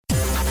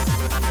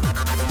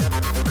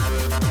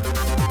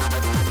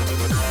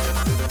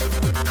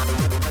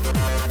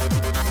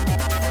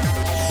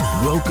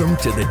Welcome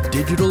to the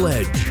Digital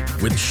Edge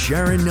with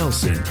Sharon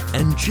Nelson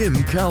and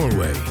Jim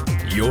Calloway.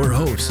 Your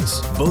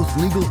hosts, both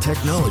legal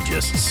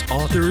technologists,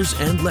 authors,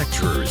 and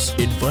lecturers,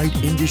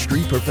 invite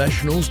industry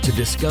professionals to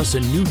discuss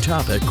a new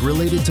topic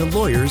related to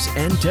lawyers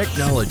and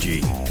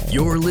technology.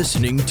 You're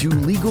listening to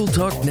Legal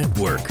Talk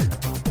Network.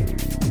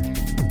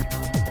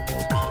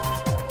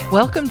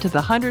 Welcome to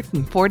the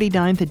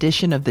 149th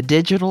edition of the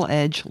Digital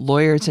Edge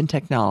Lawyers and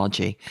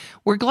Technology.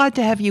 We're glad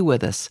to have you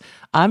with us.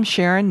 I'm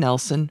Sharon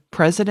Nelson,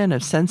 president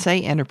of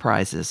Sensei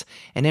Enterprises,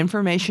 an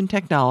information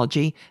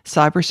technology,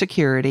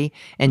 cybersecurity,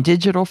 and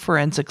digital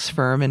forensics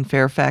firm in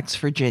Fairfax,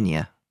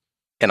 Virginia.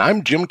 And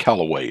I'm Jim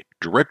Calloway,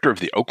 director of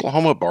the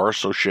Oklahoma Bar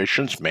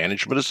Association's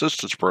Management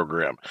Assistance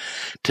Program.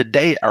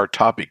 Today, our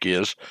topic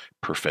is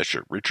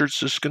Professor Richard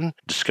Susskind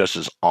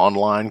discusses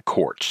online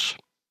courts.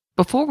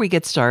 Before we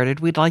get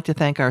started, we'd like to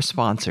thank our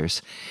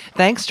sponsors.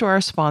 Thanks to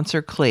our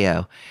sponsor,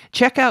 Clio.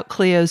 Check out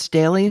Clio's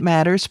Daily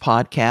Matters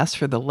podcast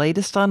for the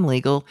latest on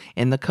legal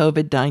in the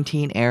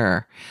COVID-19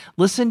 era.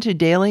 Listen to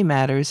Daily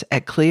Matters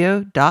at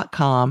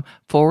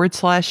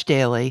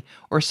clio.com/daily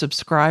or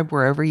subscribe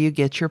wherever you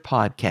get your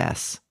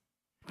podcasts.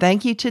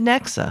 Thank you to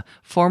Nexa,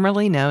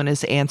 formerly known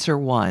as Answer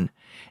One.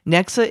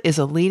 Nexa is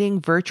a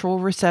leading virtual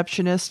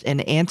receptionist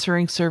and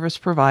answering service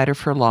provider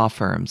for law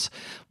firms.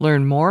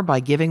 Learn more by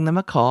giving them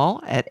a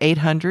call at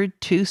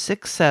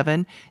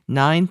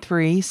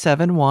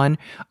 800-267-9371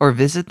 or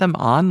visit them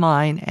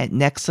online at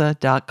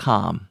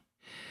nexa.com.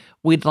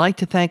 We'd like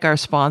to thank our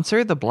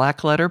sponsor, the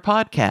Black Letter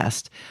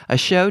Podcast, a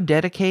show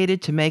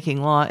dedicated to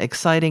making law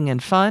exciting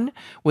and fun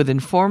with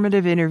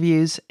informative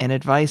interviews and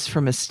advice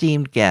from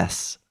esteemed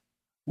guests.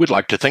 We'd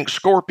like to thank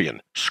Scorpion.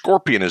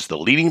 Scorpion is the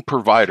leading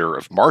provider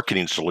of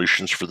marketing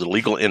solutions for the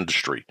legal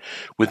industry.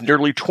 With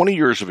nearly 20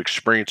 years of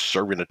experience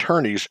serving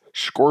attorneys,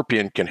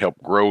 Scorpion can help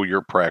grow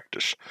your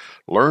practice.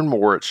 Learn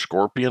more at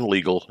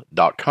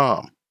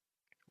scorpionlegal.com.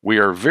 We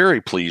are very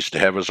pleased to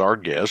have as our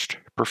guest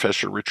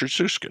Professor Richard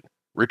Susskind.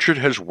 Richard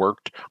has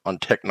worked on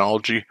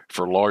technology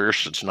for lawyers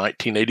since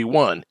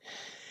 1981.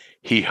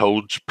 He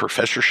holds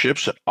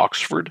professorships at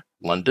Oxford,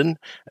 London,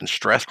 and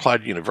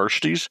Strathclyde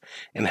universities,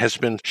 and has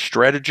been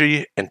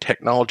strategy and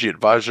technology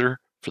advisor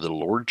for the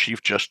Lord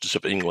Chief Justice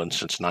of England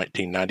since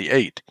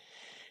 1998.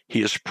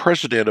 He is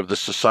president of the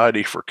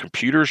Society for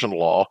Computers and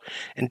Law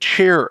and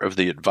chair of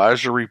the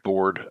advisory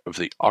board of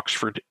the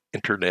Oxford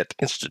Internet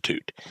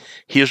Institute.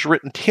 He has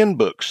written 10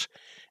 books,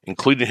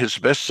 including his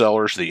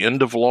bestsellers, The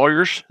End of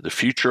Lawyers, The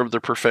Future of the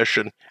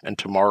Profession, and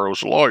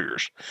Tomorrow's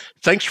Lawyers.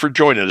 Thanks for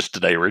joining us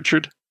today,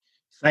 Richard.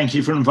 Thank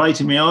you for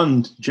inviting me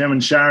on, Jim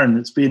and Sharon.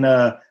 It's been,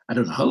 I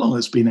don't know how long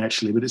it's been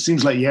actually, but it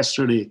seems like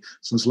yesterday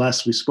since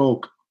last we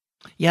spoke.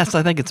 Yes,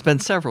 I think it's been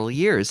several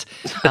years.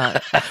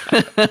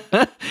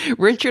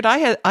 Richard, I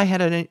had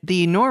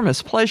the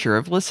enormous pleasure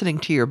of listening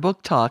to your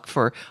book talk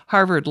for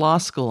Harvard Law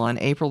School on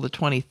April the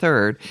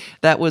 23rd.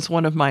 That was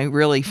one of my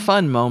really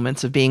fun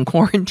moments of being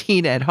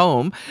quarantined at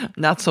home.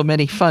 Not so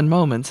many fun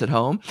moments at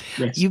home.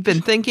 Yes. You've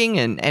been thinking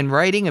and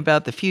writing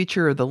about the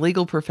future of the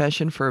legal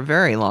profession for a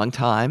very long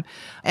time.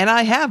 And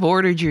I have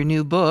ordered your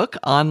new book,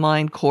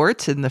 Online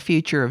Courts and the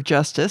Future of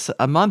Justice,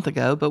 a month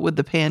ago, but with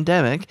the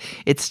pandemic,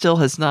 it still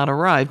has not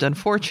arrived,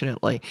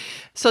 unfortunately.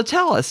 So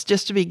tell us,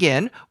 just to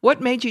begin,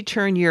 what made you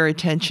turn your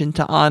attention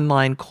to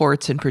online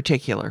courts in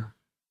particular?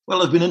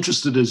 Well, I've been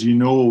interested, as you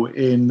know,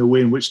 in the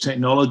way in which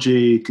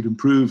technology could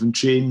improve and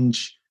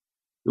change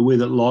the way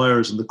that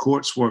lawyers and the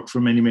courts work for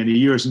many, many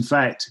years. In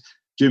fact,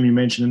 Jim, you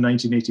mentioned in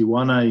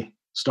 1981, I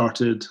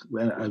started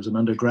when I was an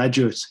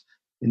undergraduate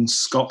in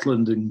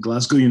Scotland, in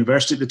Glasgow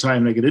University at the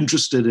time, and I got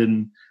interested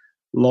in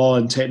law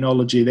and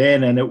technology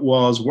then, and it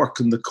was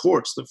work in the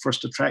courts that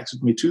first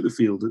attracted me to the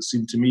field. It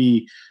seemed to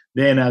me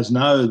then as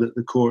now that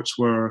the courts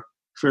were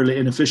fairly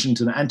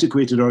inefficient and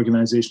antiquated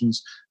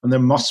organizations, and there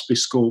must be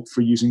scope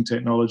for using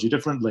technology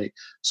differently.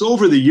 So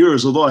over the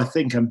years, although I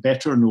think I'm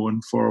better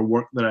known for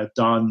work that I've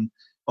done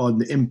on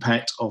the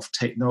impact of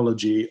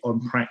technology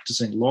on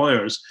practicing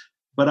lawyers,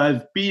 but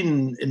I've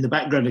been in the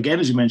background,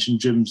 again, as you mentioned,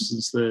 Jim,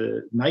 since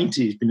the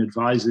 90s, been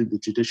advising the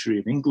judiciary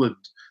in England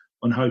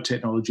on how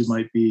technology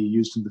might be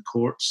used in the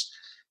courts.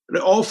 But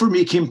it all for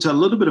me came to a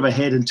little bit of a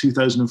head in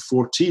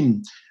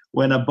 2014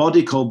 when a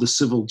body called the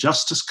Civil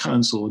Justice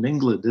Council in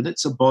England, and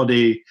it's a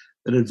body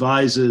that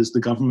advises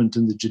the government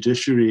and the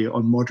judiciary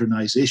on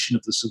modernisation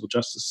of the civil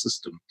justice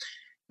system.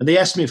 And they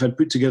asked me if I'd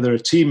put together a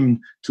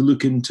team to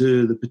look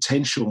into the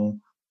potential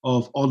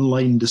of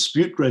online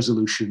dispute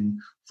resolution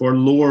for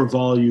lower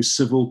value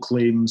civil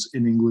claims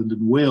in England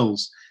and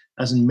Wales.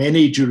 As in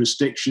many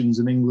jurisdictions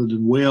in England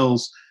and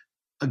Wales,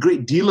 a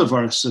great deal of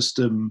our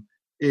system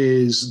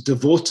is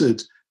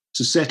devoted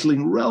to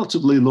settling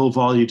relatively low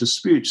value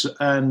disputes.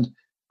 And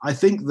I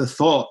think the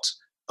thought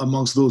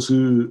amongst those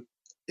who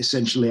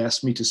essentially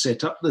asked me to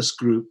set up this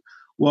group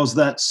was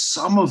that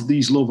some of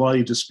these low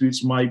value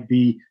disputes might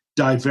be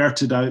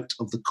diverted out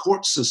of the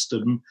court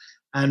system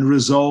and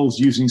resolved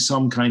using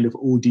some kind of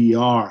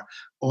ODR,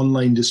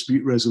 online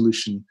dispute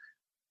resolution.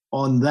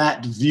 On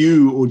that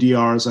view,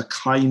 ODR is a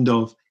kind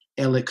of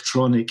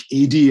electronic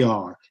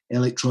ADR,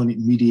 electronic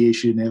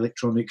mediation,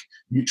 electronic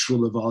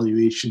mutual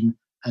evaluation,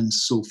 and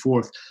so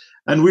forth.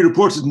 And we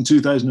reported in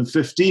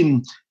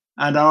 2015,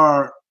 and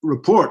our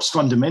report's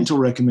fundamental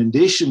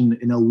recommendation,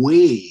 in a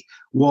way,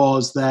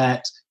 was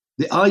that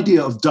the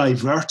idea of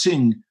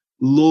diverting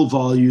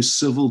low-value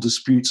civil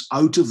disputes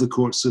out of the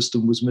court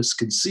system was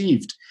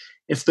misconceived.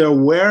 If there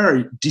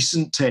were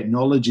decent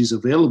technologies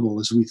available,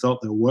 as we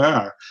thought there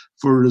were,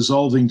 for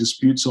resolving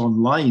disputes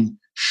online,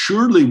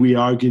 surely, we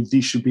argued,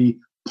 these should be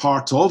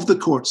part of the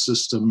court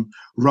system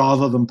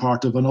rather than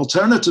part of an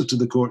alternative to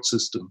the court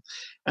system.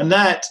 And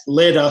that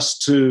led us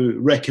to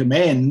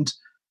recommend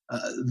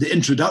the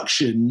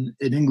introduction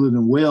in England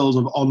and Wales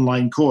of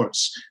online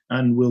courts.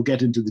 And we'll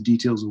get into the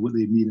details of what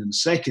they mean in a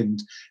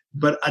second.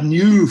 But a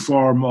new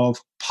form of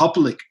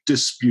public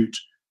dispute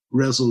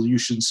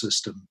resolution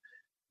system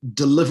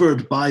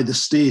delivered by the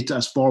state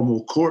as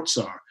formal courts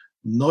are,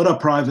 not a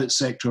private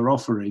sector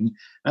offering.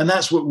 And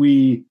that's what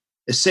we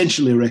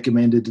essentially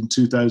recommended in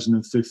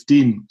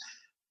 2015.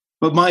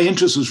 But my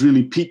interest was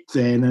really piqued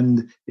then,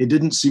 and it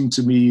didn't seem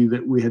to me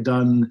that we had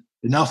done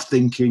enough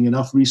thinking,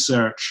 enough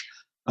research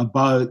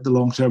about the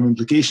long-term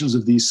implications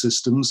of these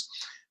systems.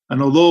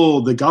 And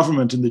although the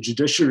government and the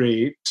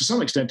judiciary, to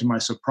some extent to my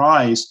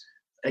surprise,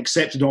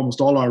 accepted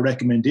almost all our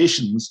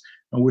recommendations,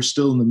 and we're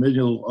still in the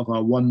middle of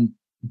a £1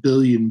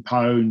 billion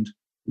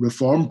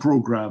reform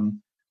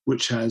programme,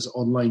 which has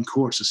online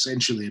courts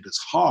essentially at its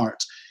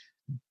heart.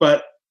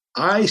 But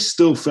I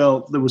still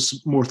felt there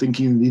was more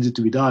thinking that needed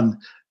to be done.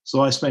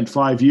 So I spent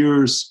 5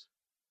 years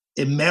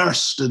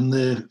immersed in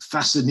the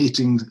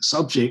fascinating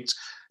subject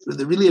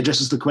that really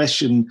addresses the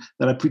question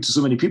that I put to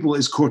so many people: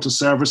 is court a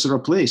service or a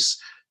place?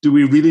 Do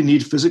we really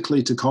need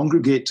physically to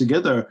congregate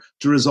together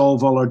to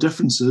resolve all our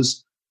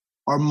differences?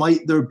 Or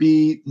might there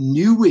be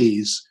new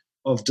ways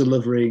of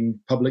delivering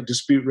public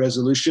dispute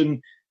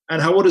resolution?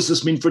 And what does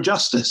this mean for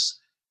justice?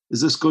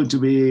 Is this going to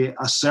be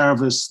a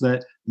service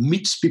that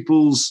meets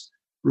people's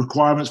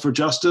requirements for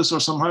justice, or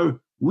somehow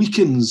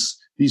weakens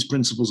these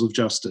principles of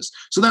justice?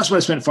 So that's what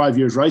I spent 5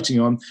 years writing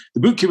on.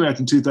 The book came out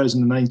in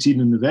 2019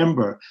 in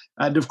November.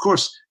 And of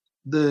course,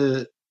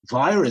 the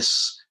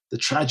virus, the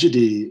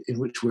tragedy in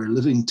which we're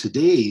living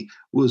today,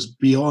 was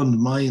beyond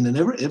mine and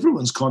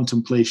everyone's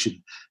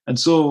contemplation. And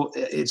so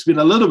it's been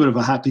a little bit of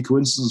a happy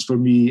coincidence for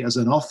me as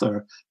an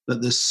author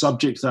that this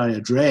subject I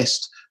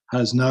addressed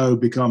has now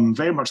become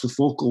very much the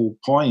focal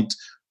point,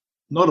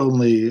 not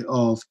only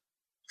of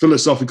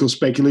philosophical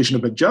speculation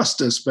about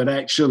justice, but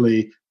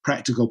actually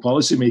practical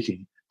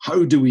policymaking.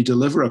 How do we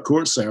deliver a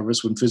court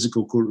service when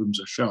physical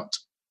courtrooms are shut?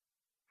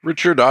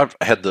 Richard, I've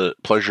had the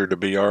pleasure to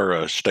be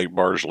our state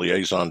bar's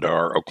liaison to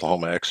our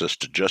Oklahoma Access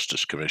to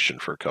Justice Commission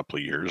for a couple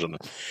of years,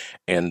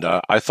 and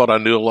I thought I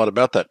knew a lot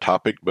about that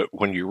topic, but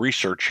when you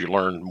research, you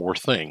learn more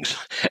things.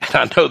 And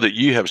I know that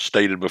you have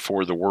stated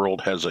before the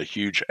world has a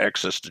huge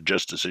access to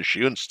justice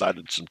issue and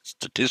cited some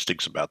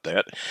statistics about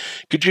that.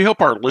 Could you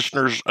help our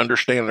listeners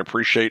understand and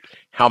appreciate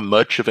how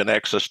much of an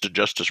access to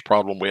justice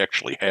problem we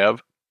actually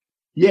have?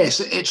 Yes,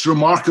 it's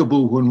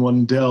remarkable when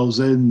one delves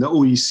in. The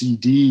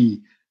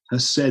OECD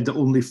has said that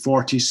only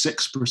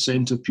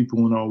 46% of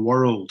people in our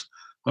world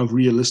have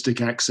realistic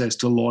access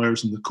to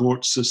lawyers in the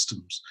court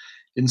systems.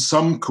 In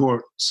some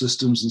court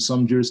systems, in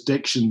some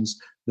jurisdictions,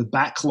 the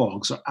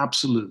backlogs are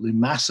absolutely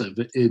massive.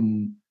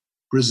 In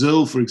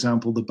Brazil, for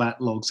example, the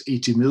backlog's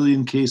 80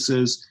 million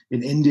cases.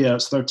 In India,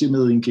 it's 30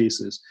 million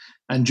cases.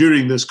 And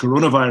during this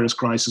coronavirus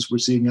crisis, we're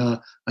seeing an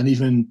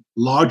even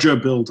larger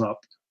buildup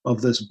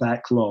of this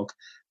backlog.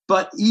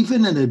 But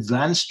even in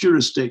advanced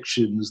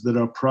jurisdictions that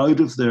are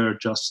proud of their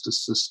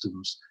justice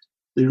systems,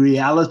 the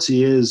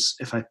reality is,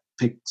 if I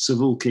pick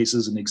civil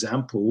cases as an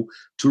example,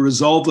 to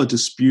resolve a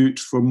dispute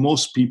for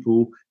most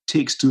people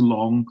takes too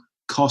long,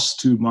 costs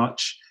too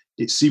much,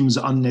 it seems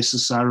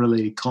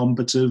unnecessarily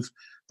combative.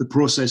 The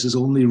process is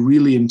only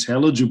really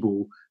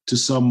intelligible to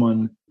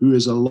someone who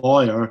is a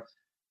lawyer,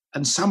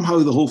 and somehow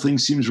the whole thing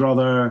seems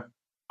rather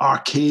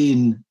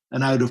arcane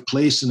and out of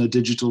place in a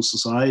digital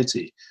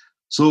society.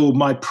 So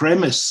my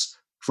premise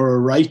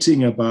for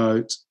writing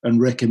about and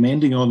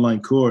recommending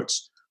online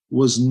courts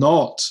was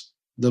not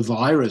the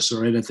virus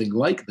or anything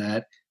like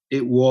that.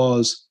 It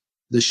was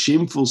the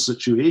shameful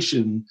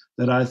situation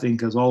that I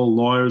think as all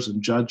lawyers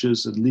and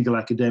judges and legal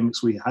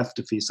academics we have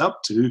to face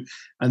up to,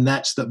 and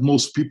that's that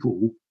most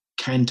people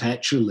can't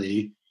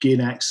actually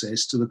gain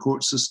access to the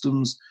court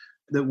systems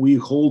that we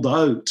hold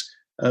out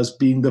as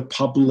being the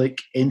public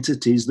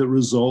entities that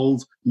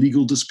resolve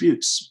legal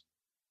disputes.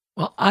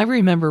 Well, I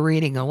remember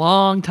reading a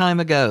long time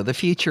ago, The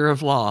Future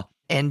of Law,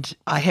 and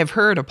I have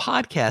heard a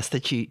podcast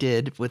that you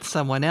did with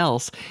someone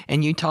else,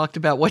 and you talked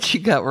about what you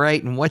got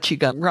right and what you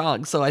got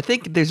wrong. So I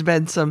think there's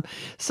been some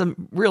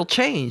real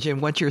change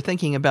in what you're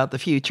thinking about the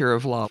future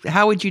of law.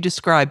 How would you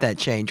describe that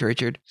change,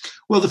 Richard?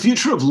 Well, the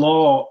future of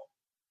law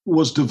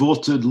was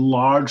devoted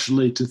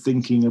largely to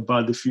thinking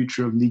about the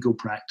future of legal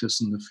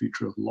practice and the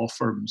future of law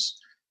firms.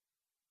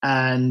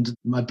 And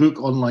my book,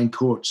 Online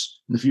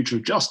Courts and the Future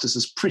of Justice,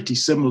 is pretty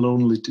similar,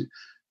 only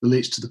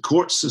relates to the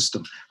court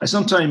system. I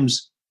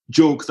sometimes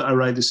joke that I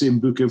write the same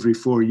book every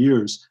 4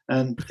 years.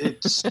 And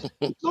it's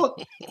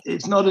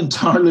not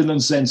entirely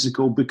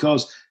nonsensical,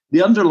 because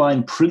the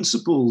underlying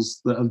principles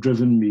that have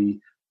driven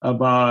me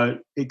about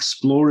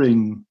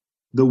exploring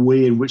the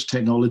way in which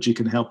technology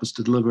can help us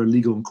to deliver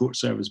legal and court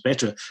service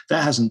better,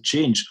 that hasn't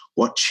changed.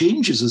 What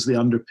changes is the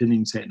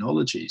underpinning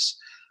technologies.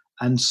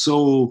 And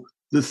so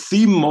the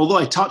theme, although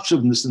I touched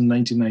on this in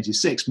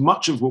 1996,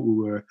 much of what we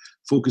were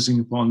focusing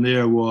upon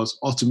there was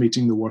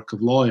automating the work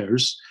of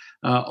lawyers.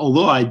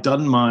 Although I'd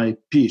done my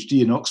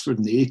PhD in Oxford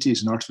in the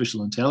 80s in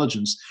artificial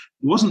intelligence,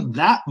 it wasn't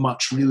that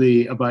much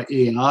really about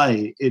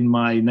AI in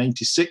my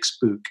 96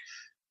 book.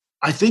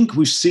 I think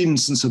we've seen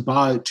since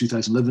about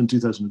 2011,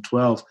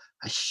 2012,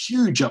 a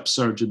huge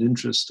upsurge in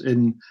interest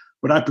in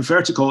what I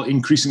prefer to call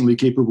increasingly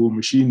capable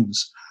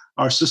machines.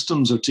 Our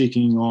systems are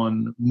taking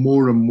on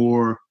more and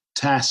more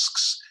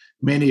tasks,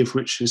 many of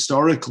which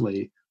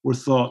historically were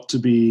thought to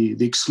be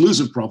the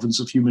exclusive province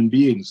of human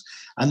beings.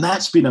 And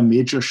that's been a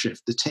major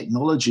shift. The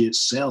technology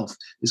itself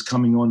is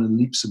coming on in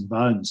leaps and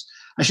bounds.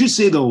 I should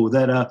say, though,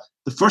 that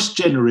the first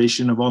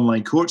generation of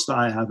online courts that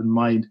I have in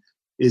mind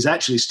is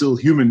actually still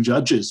human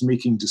judges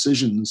making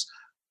decisions,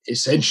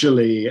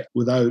 essentially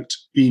without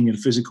being in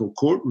physical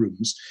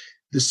courtrooms.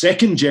 The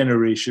second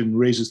generation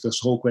raises this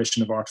whole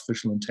question of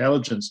artificial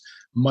intelligence.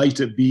 Might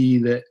it be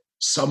that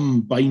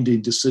some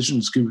binding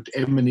decisions could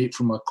emanate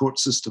from a court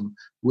system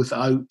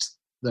without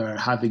there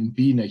having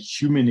been a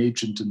human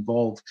agent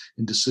involved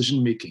in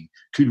decision-making?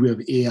 Could we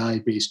have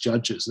AI-based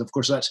judges? And of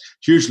course, that's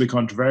hugely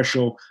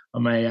controversial,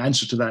 and my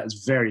answer to that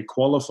is very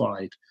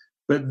qualified.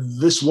 But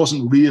this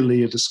wasn't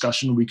really a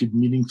discussion we could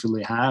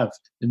meaningfully have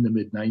in the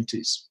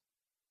mid-90s.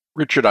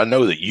 Richard, I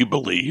know that you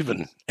believe,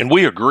 and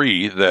we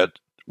agree, that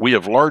we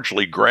have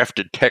largely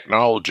grafted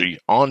technology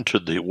onto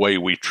the way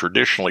we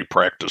traditionally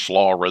practice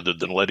law rather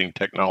than letting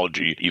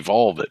technology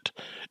evolve it.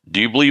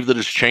 Do you believe that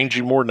it's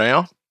changing more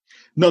now?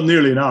 Not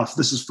nearly enough.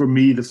 This is, for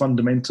me, the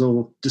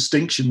fundamental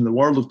distinction in the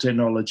world of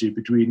technology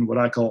between what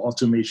I call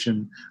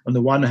automation on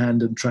the one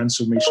hand and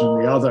transformation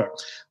on the other.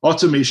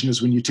 Automation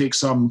is when you take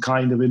some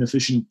kind of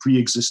inefficient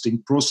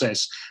pre-existing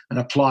process and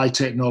apply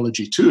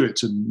technology to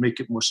it and make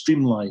it more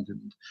streamlined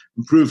and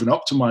improve and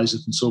optimize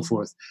it and so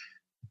forth.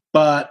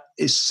 But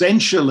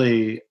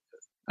essentially,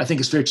 I think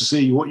it's fair to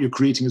say what you're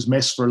creating is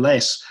mess for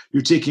less.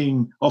 You're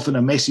taking often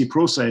a messy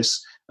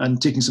process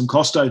and taking some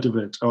cost out of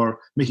it or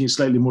making it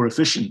slightly more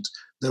efficient.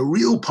 The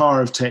real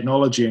power of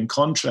technology, in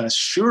contrast,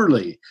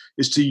 surely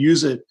is to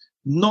use it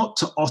not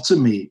to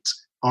automate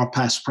our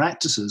past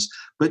practices,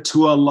 but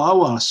to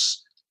allow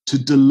us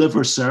to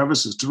deliver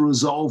services, to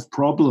resolve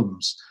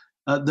problems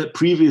that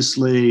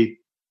previously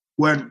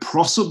weren't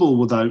possible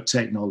without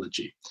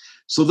technology.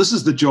 So this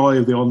is the joy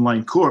of the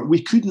online court.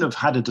 We couldn't have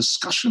had a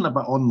discussion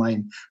about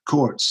online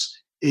courts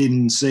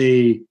in,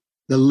 say,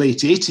 the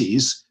late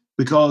 80s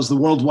because the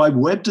World Wide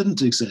Web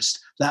didn't exist.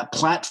 That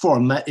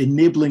platform, that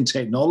enabling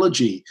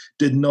technology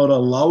did not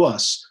allow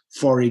us,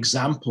 for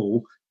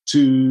example,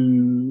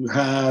 to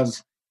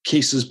have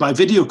cases by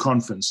video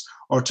conference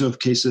or to have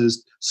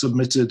cases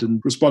submitted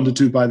and responded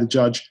to by the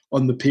judge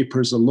on the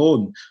papers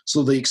alone.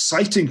 So the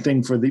exciting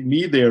thing for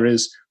me there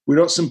is we're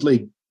not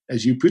simply,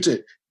 as you put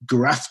it,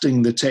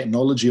 grafting the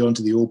technology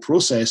onto the old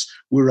process.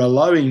 We're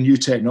allowing new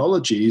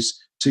technologies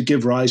to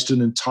give rise to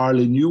an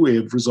entirely new way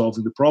of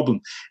resolving the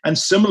problem. And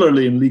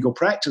similarly, in legal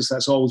practice,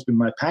 that's always been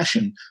my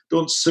passion.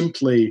 Don't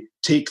simply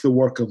take the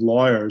work of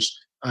lawyers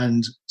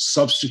and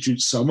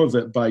substitute some of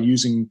it by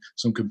using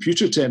some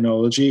computer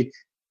technology.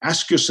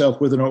 Ask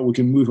yourself whether or not we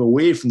can move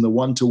away from the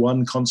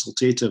one-to-one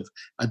consultative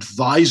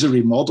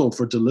advisory model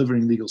for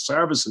delivering legal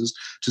services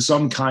to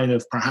some kind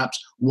of perhaps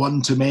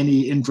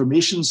one-to-many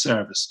information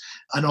service,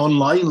 an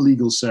online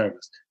legal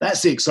service.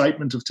 That's the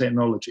excitement of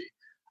technology.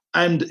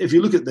 And if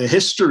you look at the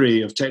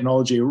history of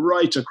technology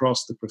right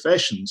across the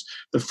professions,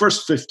 the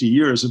first 50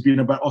 years have been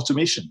about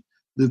automation.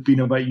 They've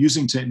been about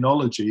using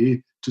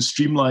technology to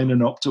streamline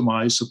and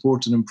optimize,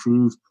 support and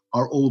improve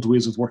our old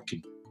ways of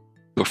working.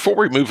 Before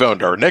we move on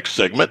to our next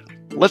segment,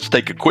 let's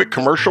take a quick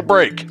commercial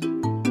break.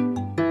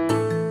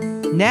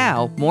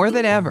 Now, more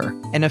than ever,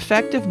 an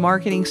effective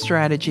marketing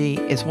strategy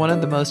is one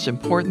of the most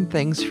important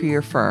things for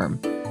your firm.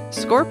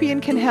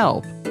 Scorpion can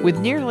help. With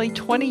nearly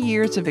 20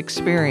 years of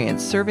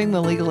experience serving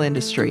the legal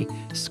industry,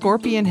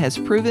 Scorpion has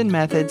proven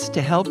methods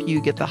to help you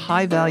get the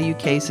high-value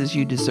cases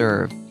you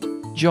deserve.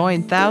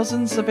 Join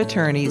thousands of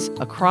attorneys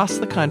across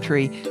the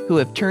country who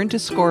have turned to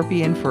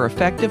Scorpion for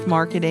effective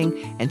marketing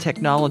and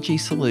technology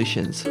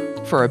solutions.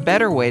 For a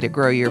better way to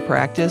grow your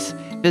practice,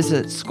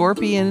 visit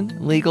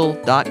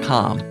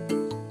scorpionlegal.com.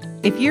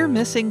 If you're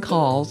missing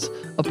calls,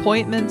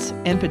 appointments,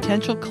 and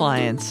potential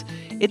clients,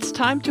 it's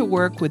time to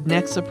work with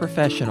Nexa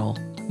Professional.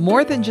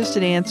 More than just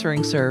an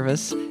answering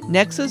service,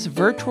 Nexa's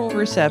virtual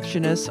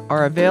receptionists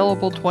are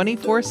available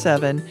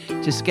 24/7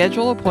 to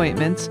schedule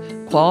appointments,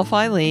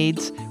 qualify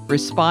leads,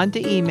 respond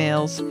to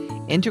emails,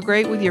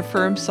 integrate with your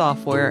firm's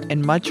software,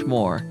 and much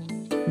more.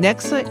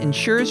 Nexa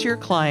ensures your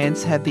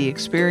clients have the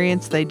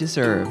experience they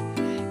deserve.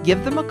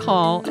 Give them a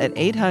call at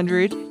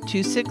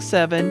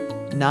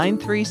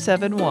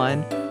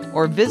 800-267-9371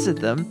 or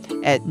visit them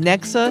at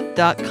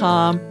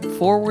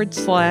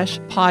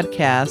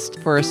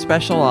nexa.com/podcast for a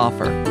special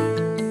offer.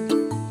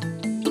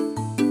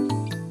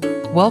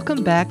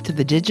 Welcome back to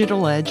the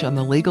Digital Edge on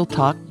the Legal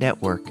Talk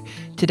Network.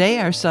 Today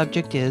our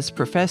subject is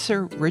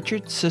Professor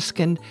Richard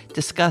Susskind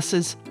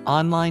discusses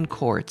online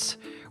courts.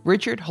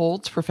 Richard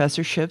holds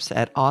professorships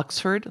at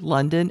Oxford,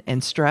 London,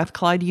 and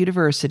Strathclyde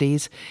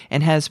universities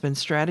and has been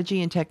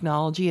Strategy and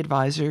Technology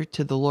Advisor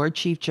to the Lord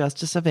Chief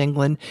Justice of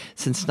England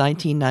since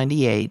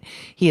 1998.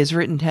 He has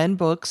written 10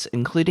 books,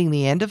 including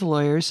The End of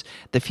Lawyers,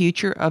 The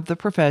Future of the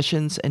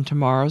Professions, and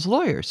Tomorrow's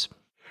Lawyers.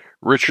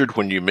 Richard,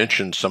 when you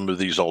mentioned some of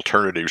these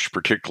alternatives,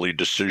 particularly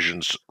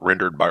decisions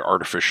rendered by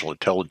artificial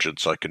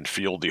intelligence, I can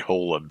feel the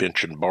whole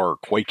bench and bar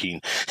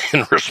quaking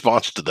in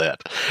response to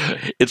that.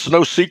 It's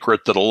no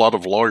secret that a lot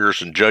of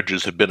lawyers and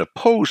judges have been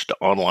opposed to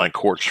online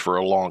courts for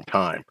a long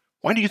time.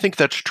 Why do you think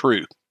that's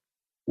true?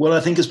 Well,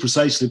 I think it's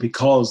precisely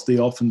because they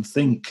often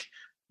think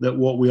that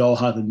what we all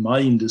have in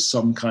mind is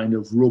some kind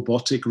of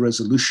robotic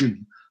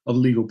resolution of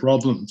legal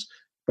problems.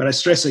 But I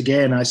stress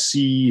again, I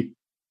see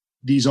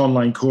these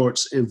online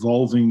courts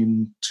evolving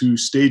in two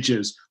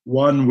stages.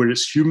 One where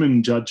it's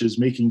human judges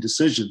making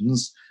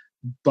decisions,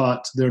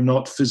 but they're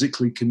not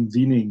physically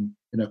convening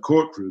in a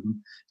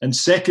courtroom. And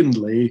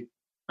secondly,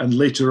 and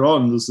later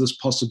on, there's this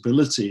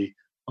possibility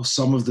of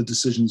some of the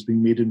decisions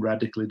being made in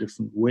radically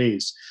different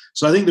ways.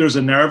 So I think there's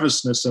a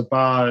nervousness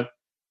about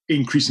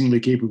increasingly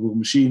capable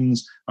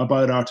machines,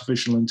 about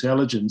artificial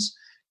intelligence.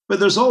 But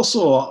there's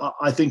also,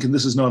 I think, and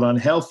this is not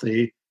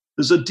unhealthy,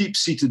 there's a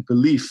deep-seated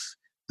belief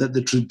that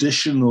the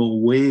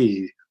traditional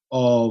way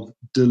of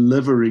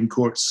delivering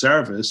court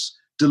service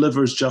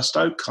delivers just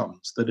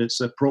outcomes, that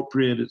it's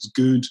appropriate, it's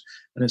good,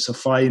 and it's a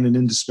fine and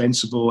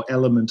indispensable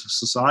element of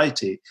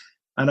society.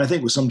 And I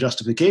think with some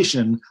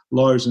justification,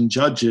 lawyers and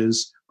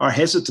judges are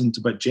hesitant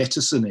about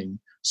jettisoning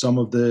some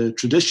of the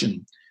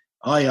tradition.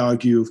 I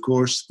argue, of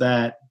course,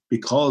 that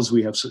because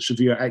we have such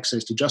severe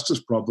access to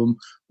justice problem,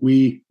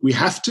 we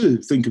have to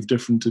think of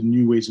different and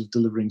new ways of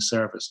delivering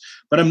service.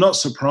 But I'm not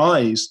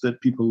surprised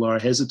that people are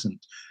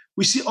hesitant.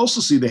 We also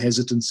see the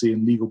hesitancy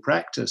in legal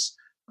practice.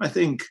 I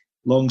think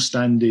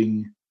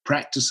long-standing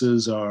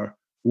practices are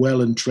well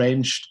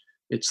entrenched.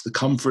 It's the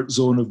comfort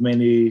zone of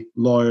many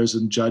lawyers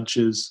and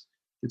judges.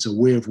 It's a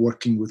way of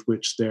working with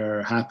which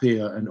they're happy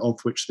and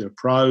of which they're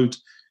proud.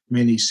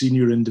 Many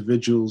senior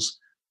individuals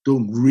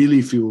don't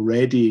really feel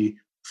ready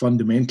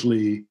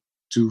fundamentally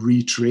to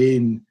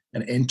retrain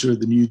and enter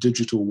the new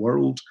digital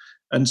world.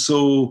 And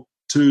so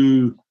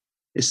to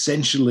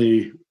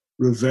essentially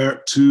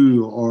revert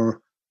to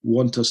or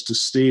want us to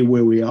stay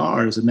where we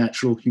are as a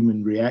natural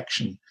human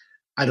reaction,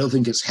 I don't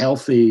think it's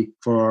healthy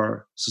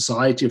for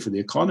society or for the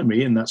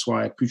economy, and that's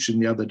why I push in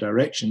the other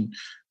direction.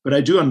 But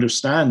I do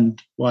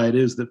understand why it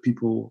is that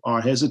people are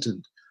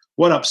hesitant.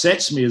 What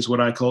upsets me is what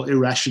I call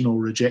irrational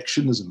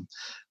rejectionism.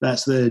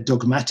 That's the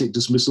dogmatic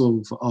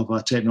dismissal of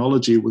a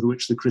technology with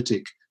which the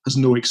critic has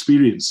no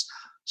experience.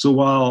 So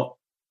while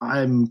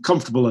I'm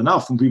comfortable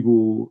enough when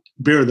people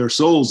bare their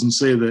souls and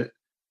say that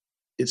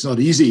it's not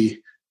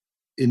easy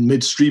in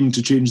midstream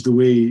to change the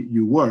way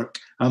you work,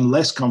 I'm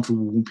less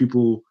comfortable when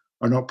people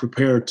are not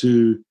prepared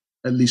to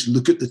at least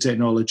look at the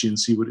technology and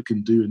see what it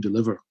can do and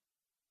deliver.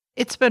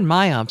 It's been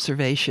my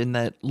observation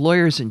that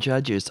lawyers and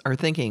judges are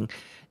thinking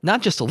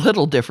not just a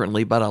little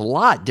differently, but a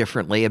lot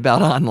differently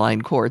about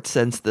online courts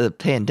since the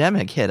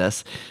pandemic hit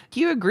us. Do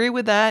you agree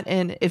with that?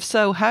 And if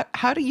so,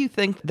 how do you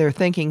think their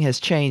thinking has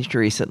changed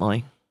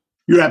recently?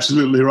 You're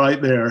absolutely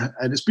right there.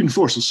 And it's been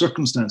force of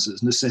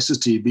circumstances,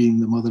 necessity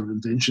being the mother of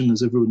invention,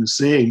 as everyone is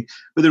saying.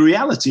 But the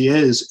reality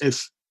is,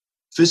 if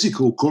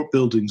physical court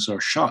buildings are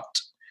shut,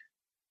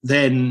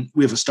 then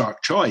we have a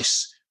stark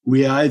choice.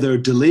 We either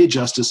delay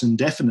justice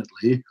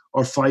indefinitely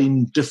or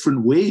find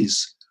different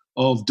ways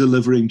of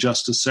delivering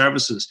justice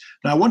services.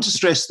 Now, I want to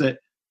stress that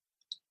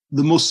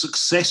the most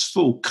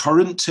successful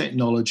current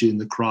technology in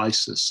the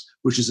crisis,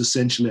 which is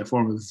essentially a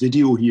form of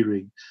video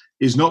hearing,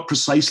 is not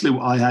precisely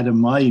what I had in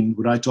mind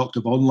when I talked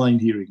of online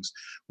hearings.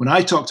 When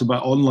I talked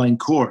about online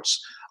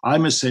courts,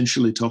 I'm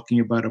essentially talking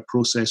about a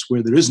process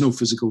where there is no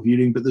physical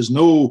hearing, but there's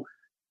no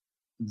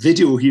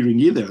video hearing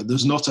either.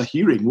 There's not a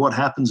hearing. What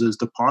happens is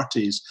the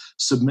parties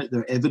submit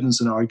their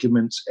evidence and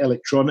arguments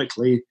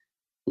electronically,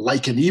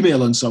 like an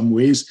email in some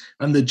ways,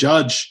 and the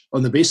judge,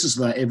 on the basis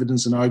of that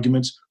evidence and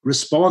arguments,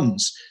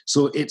 responds.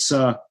 So it's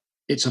a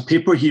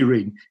paper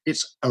hearing,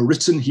 it's a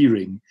written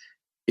hearing,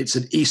 it's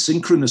an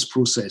asynchronous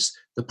process.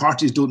 The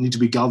parties don't need to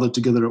be gathered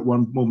together at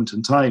one moment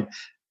in time.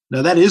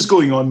 Now, that is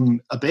going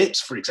on a bit.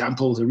 For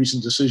example, the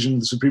recent decision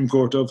of the Supreme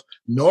Court of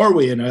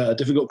Norway in a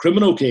difficult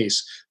criminal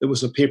case, there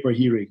was a paper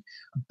hearing.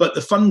 But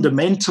the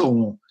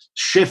fundamental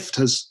shift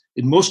has,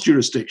 in most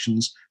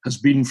jurisdictions, has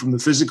been from the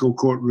physical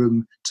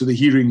courtroom to the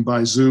hearing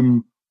by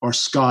Zoom or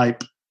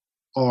Skype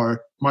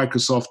or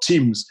Microsoft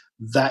Teams,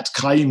 that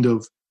kind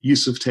of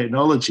use of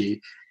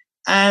technology.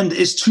 And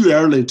it's too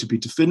early to be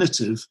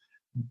definitive,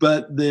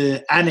 but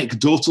the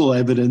anecdotal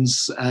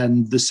evidence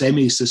and the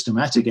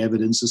semi-systematic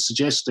evidence is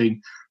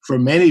suggesting for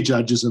many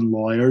judges and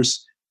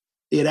lawyers,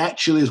 it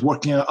actually is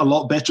working out a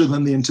lot better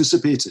than they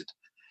anticipated.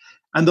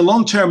 And the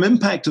long-term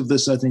impact of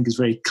this, I think, is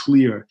very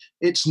clear.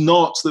 It's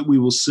not that we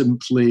will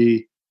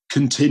simply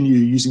continue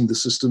using the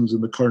systems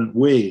in the current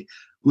way.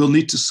 We'll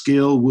need to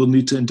scale, we'll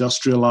need to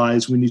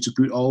industrialize, we need to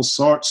put all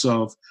sorts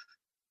of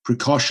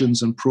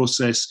precautions and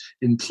process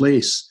in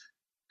place,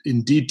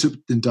 indeed, to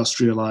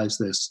industrialize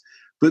this.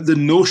 But the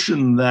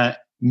notion that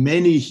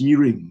many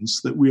hearings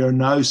that we are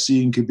now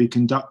seeing could be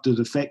conducted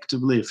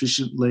effectively,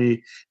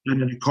 efficiently,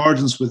 and in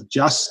accordance with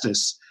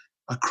justice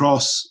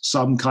across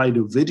some kind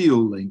of video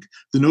link,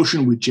 the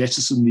notion we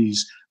jettison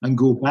these and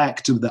go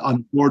back to the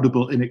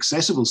unaffordable,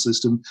 inaccessible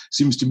system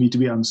seems to me to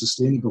be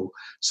unsustainable.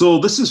 So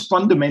this has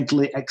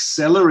fundamentally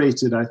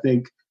accelerated, I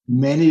think,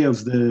 many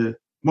of the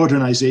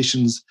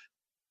modernizations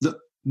that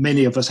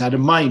many of us had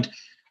in mind.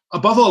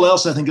 Above all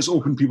else, I think it's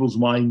opened people's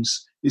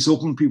minds. It's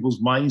opened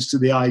people's minds to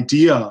the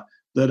idea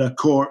that a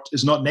court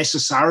is not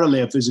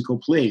necessarily a physical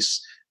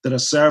place, that a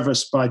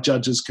service by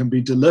judges can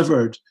be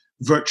delivered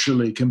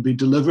virtually, can be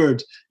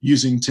delivered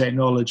using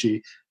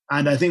technology.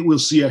 And I think we'll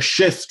see a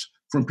shift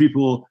from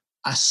people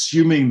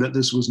assuming that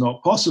this was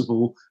not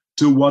possible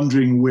to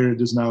wondering where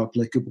it is now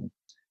applicable.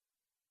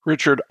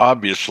 Richard,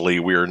 obviously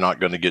we are not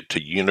going to get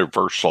to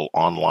universal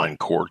online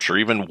courts or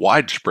even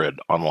widespread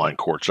online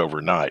courts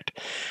overnight.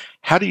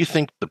 How do you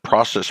think the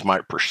process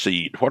might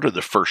proceed? What are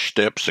the first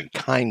steps and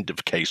kind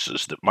of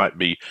cases that might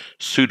be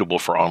suitable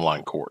for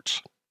online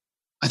courts?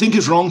 I think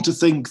it's wrong to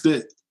think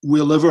that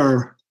we'll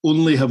ever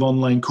only have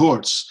online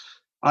courts.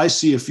 I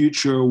see a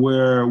future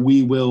where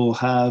we will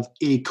have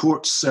a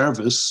court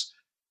service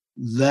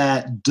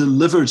that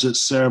delivers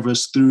its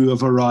service through a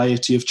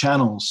variety of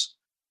channels.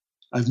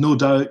 I've no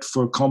doubt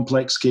for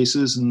complex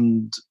cases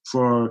and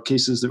for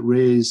cases that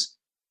raise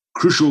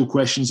crucial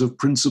questions of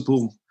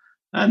principle,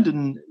 and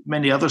in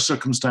many other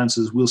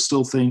circumstances, we'll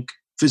still think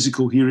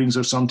physical hearings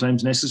are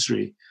sometimes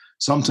necessary.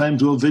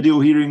 Sometimes we'll have video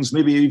hearings,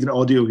 maybe even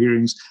audio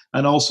hearings,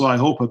 and also, I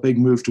hope, a big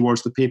move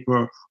towards the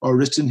paper or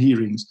written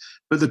hearings.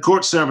 But the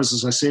court service,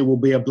 as I say, will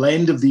be a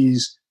blend of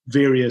these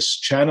various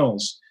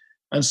channels.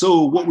 And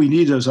so what we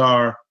need is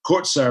our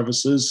court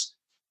services,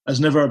 as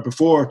never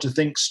before, to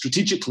think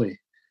strategically,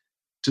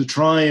 to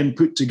try and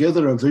put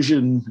together a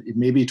vision, it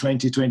may be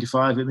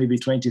 2025, it may be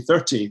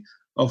 2030,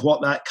 of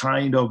what that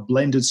kind of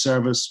blended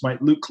service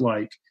might look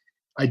like,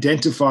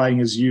 identifying,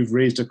 as you've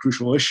raised a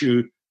crucial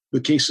issue, the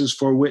cases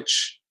for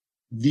which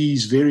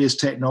these various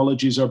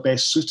technologies are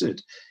best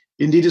suited.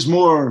 Indeed, it's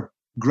more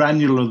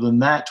granular than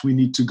that we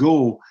need to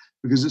go,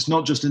 because it's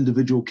not just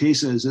individual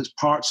cases, it's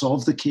parts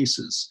of the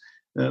cases.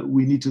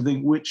 We need to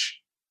think which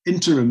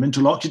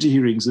interlocutory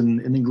hearings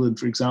in England,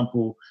 for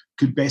example,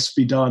 could best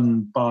be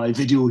done by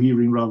video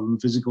hearing rather than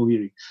physical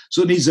hearing.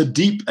 So it needs a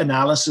deep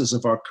analysis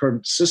of our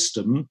current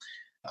system,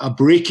 a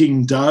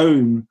breaking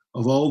down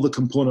of all the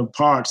component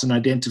parts and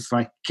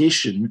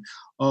identification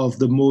of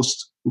the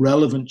most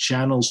relevant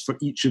channels for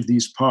each of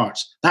these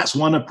parts. That's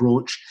one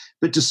approach,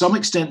 but to some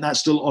extent that's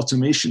still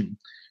automation.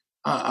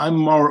 I'm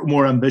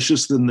more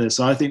ambitious than this.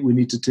 I think we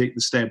need to take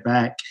the step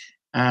back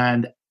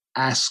and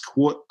ask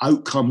what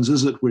outcomes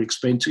is it we're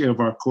expecting of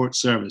our court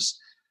service.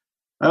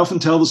 I often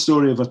tell the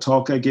story of a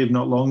talk I gave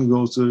not long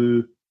ago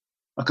to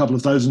a couple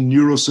of thousand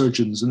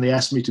neurosurgeons, and they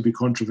asked me to be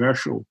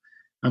controversial.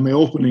 And my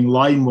opening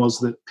line was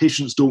that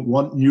patients don't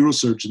want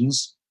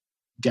neurosurgeons,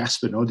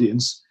 gasping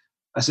audience.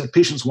 I said,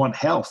 patients want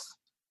health.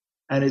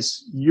 And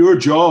it's your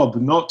job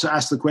not to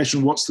ask the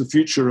question, what's the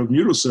future of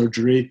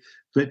neurosurgery,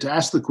 but to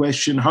ask the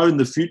question, how in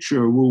the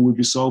future will we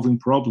be solving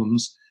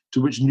problems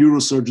to which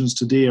neurosurgeons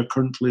today are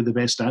currently the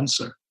best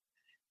answer?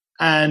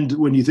 And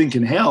when you think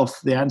in health,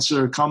 the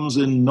answer comes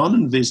in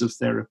non-invasive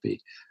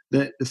therapy,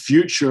 that the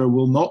future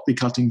will not be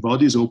cutting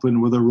bodies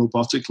open, whether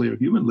robotically or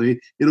humanly.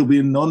 It'll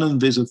be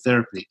non-invasive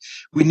therapy.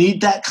 We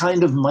need that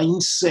kind of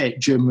mindset,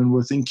 Jim, when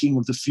we're thinking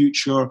of the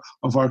future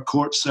of our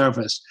court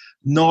service.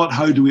 Not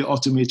how do we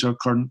automate our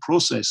current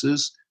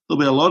processes. There'll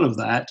be a lot of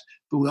that,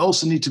 but we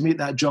also need to make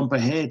that jump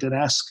ahead and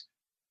ask,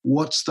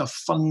 what's the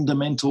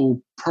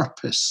fundamental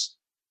purpose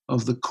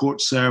of the court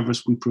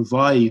service we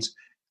provide?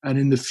 And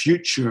in the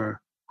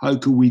future, how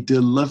can we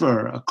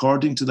deliver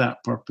according to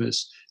that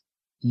purpose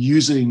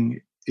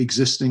using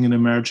existing and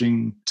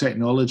emerging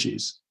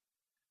technologies?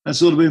 And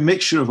so it'll be a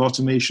mixture of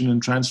automation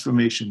and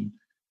transformation.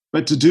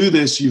 But to do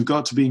this, you've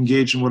got to be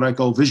engaged in what I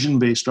call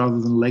vision-based rather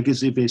than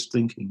legacy-based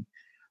thinking.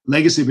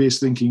 Legacy-based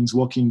thinking is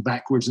walking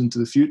backwards into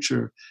the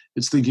future.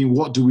 It's thinking,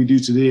 what do we do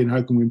today and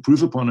how can we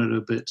improve upon it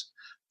a bit?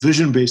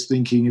 Vision-based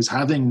thinking is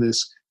having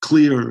this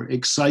clear,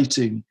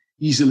 exciting,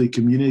 easily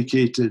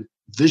communicated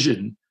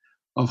vision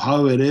of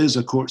how it is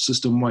a court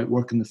system might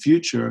work in the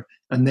future.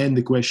 And then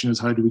the question is,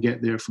 how do we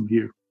get there from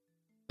here?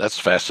 That's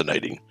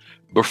fascinating.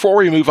 Before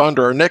we move on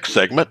to our next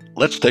segment,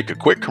 let's take a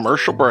quick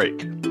commercial break.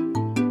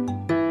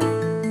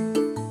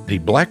 The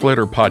Black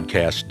Letter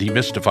Podcast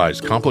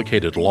demystifies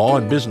complicated law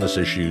and business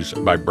issues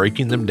by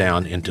breaking them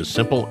down into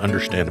simple,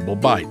 understandable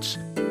bites.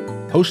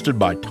 Hosted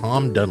by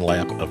Tom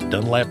Dunlap of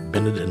Dunlap,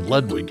 Bennett &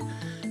 Ludwig,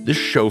 this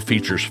show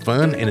features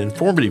fun and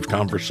informative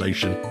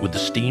conversation with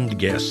esteemed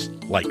guests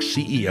like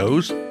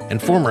CEOs,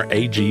 and former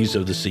AGs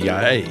of the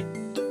CIA.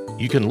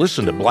 You can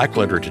listen to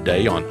Blackletter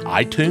Today on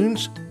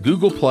iTunes,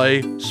 Google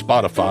Play,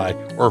 Spotify,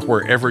 or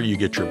wherever you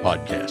get your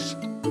podcasts.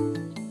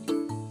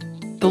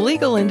 The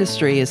legal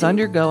industry is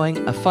undergoing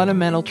a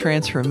fundamental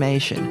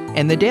transformation,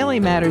 and the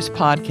Daily Matters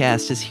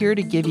podcast is here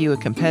to give you a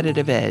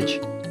competitive edge.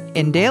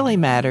 In Daily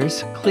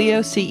Matters, Clio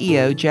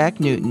CEO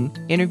Jack Newton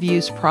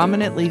interviews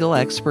prominent legal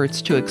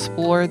experts to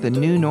explore the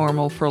new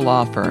normal for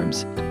law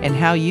firms and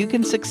how you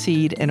can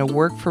succeed in a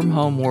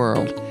work-from-home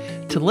world.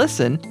 To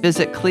listen,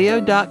 visit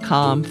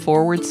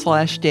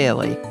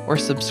clio.com/daily or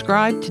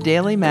subscribe to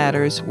Daily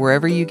Matters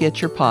wherever you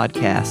get your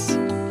podcasts.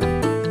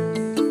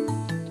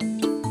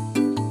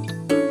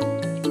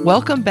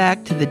 Welcome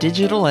back to the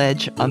Digital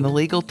Edge on the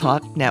Legal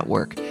Talk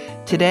Network.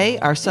 Today,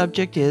 our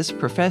subject is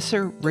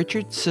Professor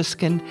Richard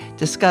Susskind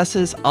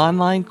discusses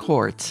online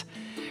courts.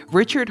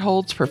 Richard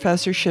holds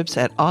professorships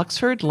at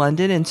Oxford,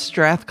 London, and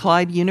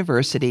Strathclyde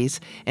universities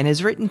and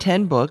has written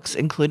 10 books,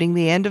 including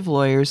The End of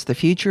Lawyers, The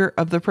Future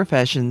of the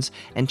Professions,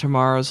 and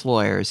Tomorrow's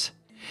Lawyers.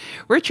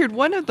 Richard,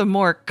 one of the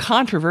more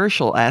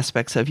controversial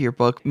aspects of your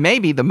book,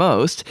 maybe the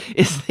most,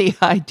 is the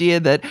idea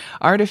that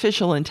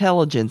artificial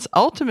intelligence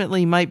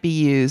ultimately might be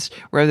used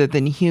rather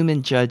than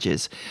human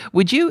judges.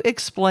 Would you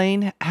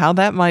explain how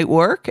that might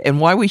work and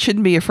why we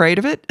shouldn't be afraid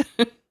of it?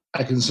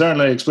 I can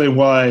certainly explain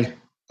why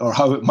or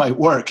how it might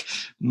work.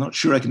 I'm not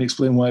sure I can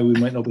explain why we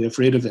might not be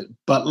afraid of it.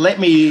 But let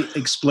me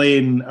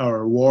explain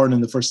or warn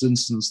in the first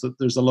instance that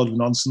there's a lot of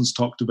nonsense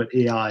talked about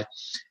AI.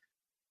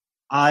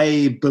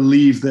 I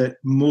believe that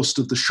most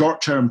of the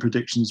short-term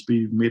predictions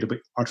being made about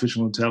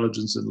artificial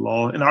intelligence in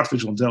law, and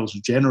artificial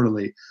intelligence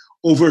generally,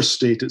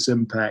 overstate its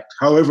impact.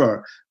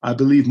 However, I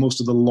believe most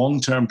of the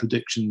long-term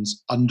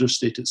predictions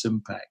understate its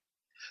impact.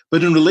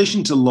 But in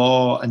relation to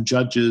law and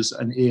judges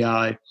and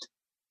AI,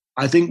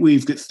 I think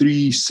we've got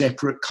three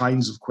separate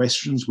kinds of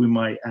questions we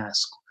might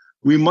ask.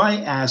 We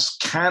might ask,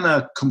 can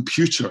a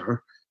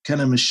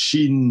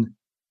machine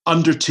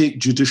undertake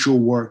judicial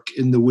work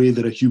in the way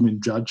that a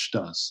human judge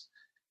does?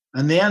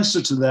 And the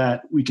answer to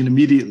that, we can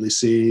immediately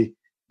say,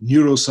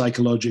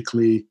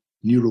 neuropsychologically,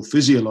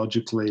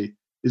 neurophysiologically,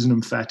 is an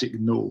emphatic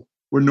no.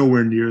 We're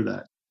nowhere near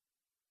that.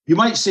 You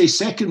might say,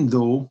 second,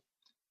 though,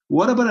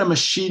 what about a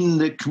machine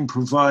that can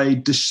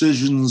provide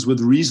decisions with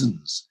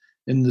reasons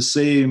in the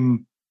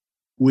same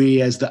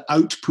way as the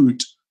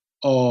output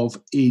of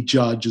a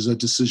judge is a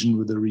decision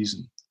with a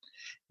reason?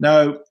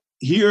 Now,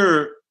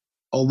 here,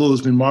 although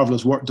there's been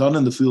marvelous work done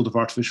in the field of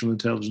artificial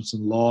intelligence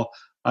and law,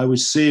 I would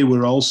say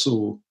we're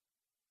also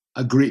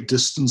a great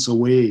distance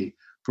away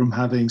from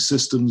having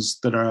systems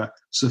that are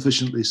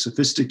sufficiently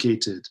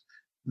sophisticated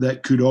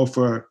that could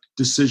offer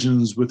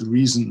decisions with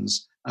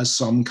reasons as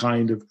some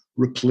kind of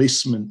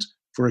replacement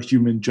for a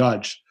human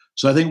judge.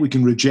 So I think we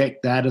can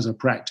reject that as a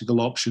practical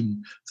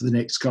option for the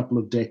next couple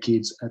of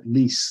decades at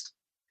least.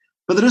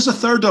 But there is a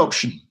third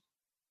option.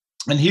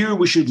 And here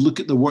we should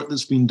look at the work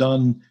that's been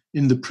done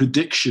in the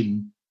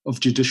prediction of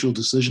judicial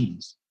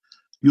decisions.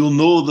 You'll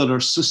know that there are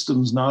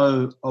systems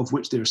now of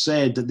which they're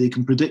said that they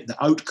can predict the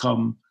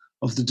outcome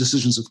of the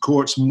decisions of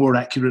courts more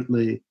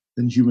accurately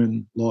than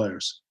human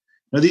lawyers.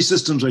 Now, these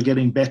systems are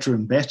getting better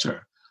and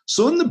better.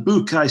 So in the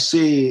book, I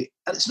say,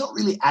 and it's not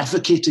really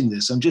advocating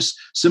this, I'm just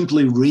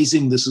simply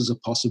raising this as a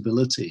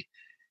possibility.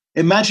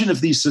 Imagine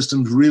if these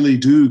systems really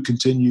do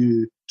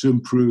continue to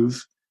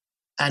improve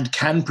and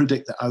can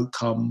predict the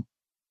outcome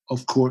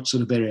of courts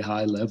at a very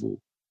high level.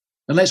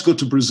 And let's go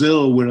to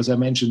Brazil, where, as I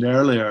mentioned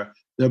earlier,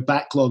 their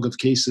backlog of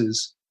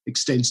cases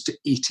extends to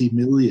 80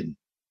 million.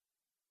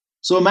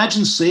 So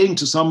imagine saying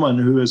to someone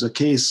who has a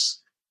case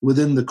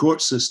within the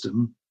court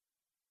system,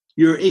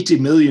 you're 80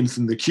 millionth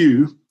in the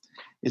queue.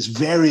 It's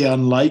very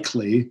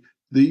unlikely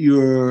that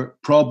your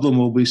problem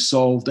will be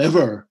solved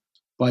ever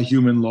by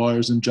human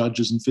lawyers and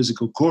judges in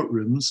physical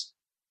courtrooms.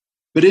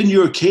 But in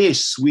your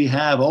case, we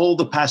have all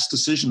the past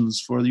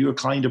decisions for your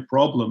kind of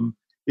problem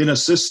in a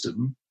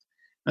system.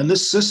 And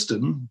this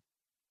system,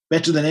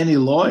 better than any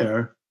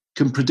lawyer,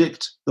 can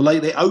predict the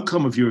likely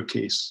outcome of your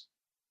case.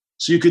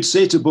 So you could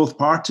say to both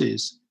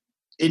parties,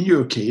 in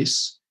your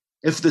case,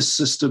 if this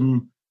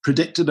system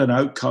predicted an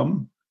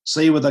outcome,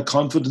 say with a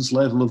confidence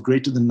level of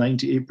greater than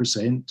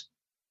 98%,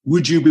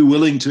 would you be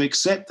willing to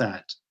accept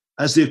that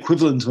as the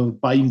equivalent of a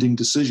binding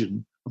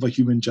decision of a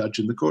human judge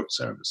in the court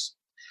service?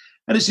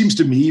 And it seems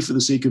to me, for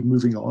the sake of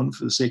moving on,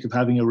 for the sake of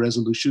having a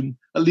resolution,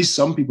 at least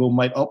some people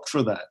might opt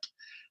for that.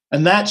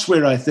 And that's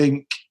where I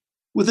think,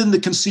 within the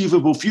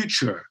conceivable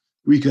future,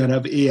 we could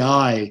have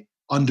AI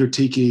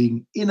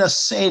undertaking, in a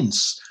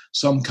sense,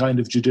 some kind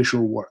of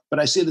judicial work.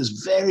 But I say this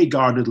very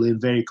guardedly and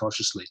very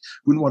cautiously.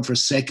 Wouldn't want for a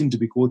second to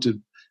be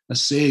quoted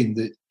as saying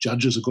that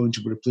judges are going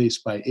to be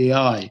replaced by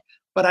AI.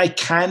 But I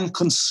can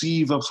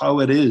conceive of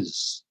how it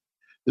is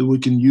that we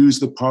can use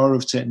the power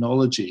of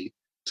technology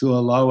to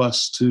allow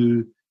us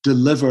to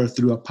deliver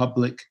through a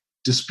public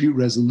dispute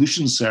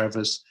resolution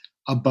service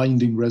a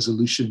binding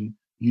resolution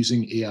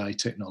using AI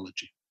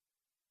technology.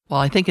 Well,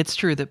 I think it's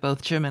true that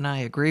both Jim and I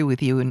agree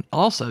with you. And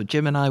also,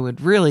 Jim and I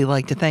would really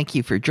like to thank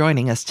you for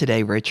joining us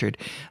today, Richard.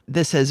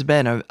 This has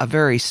been a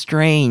very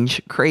strange,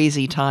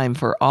 crazy time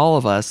for all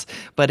of us,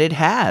 but it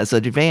has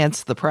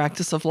advanced the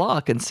practice of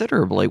law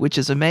considerably, which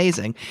is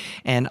amazing.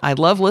 And I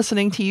love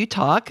listening to you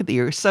talk.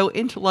 You're so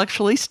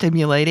intellectually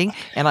stimulating,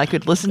 and I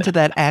could listen to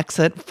that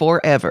accent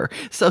forever.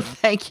 So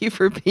thank you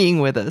for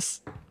being with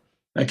us.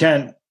 I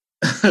can't.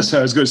 So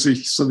I was going to say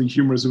something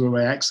humorous about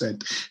my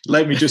accent.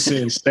 Let me just say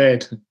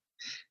instead,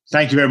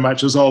 thank you very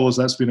much. As always,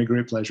 that's been a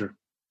great pleasure.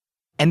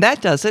 And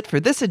that does it for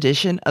this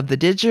edition of the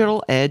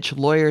Digital Edge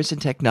Lawyers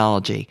and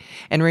Technology.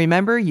 And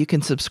remember, you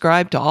can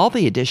subscribe to all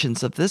the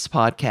editions of this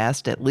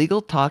podcast at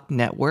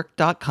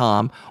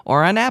LegalTalkNetwork.com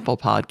or on Apple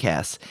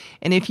Podcasts.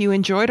 And if you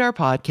enjoyed our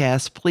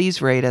podcast,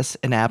 please rate us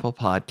in Apple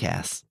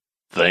Podcasts.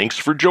 Thanks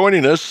for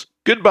joining us.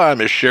 Goodbye,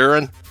 Miss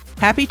Sharon.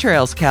 Happy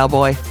trails,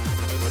 cowboy.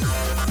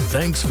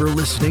 Thanks for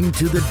listening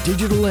to The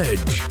Digital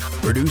Edge,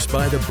 produced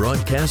by the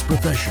broadcast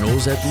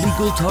professionals at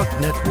Legal Talk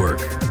Network.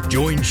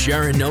 Join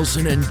Sharon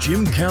Nelson and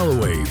Jim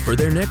Calloway for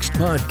their next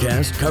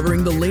podcast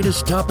covering the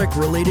latest topic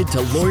related to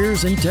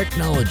lawyers and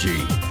technology.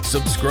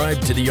 Subscribe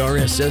to the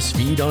RSS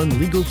feed on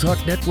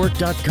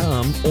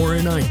LegalTalkNetwork.com or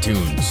in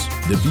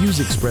iTunes. The views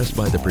expressed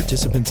by the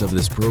participants of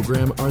this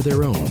program are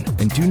their own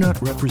and do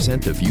not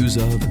represent the views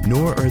of,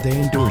 nor are they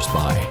endorsed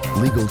by,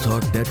 Legal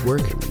Talk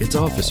Network, its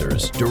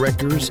officers,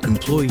 directors,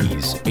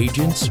 employees,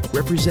 agents,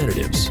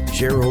 representatives,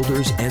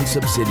 shareholders, and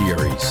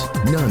subsidiaries.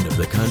 None of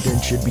the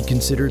content should be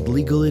considered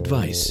legal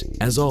advice.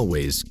 As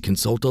always,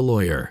 consult a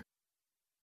lawyer.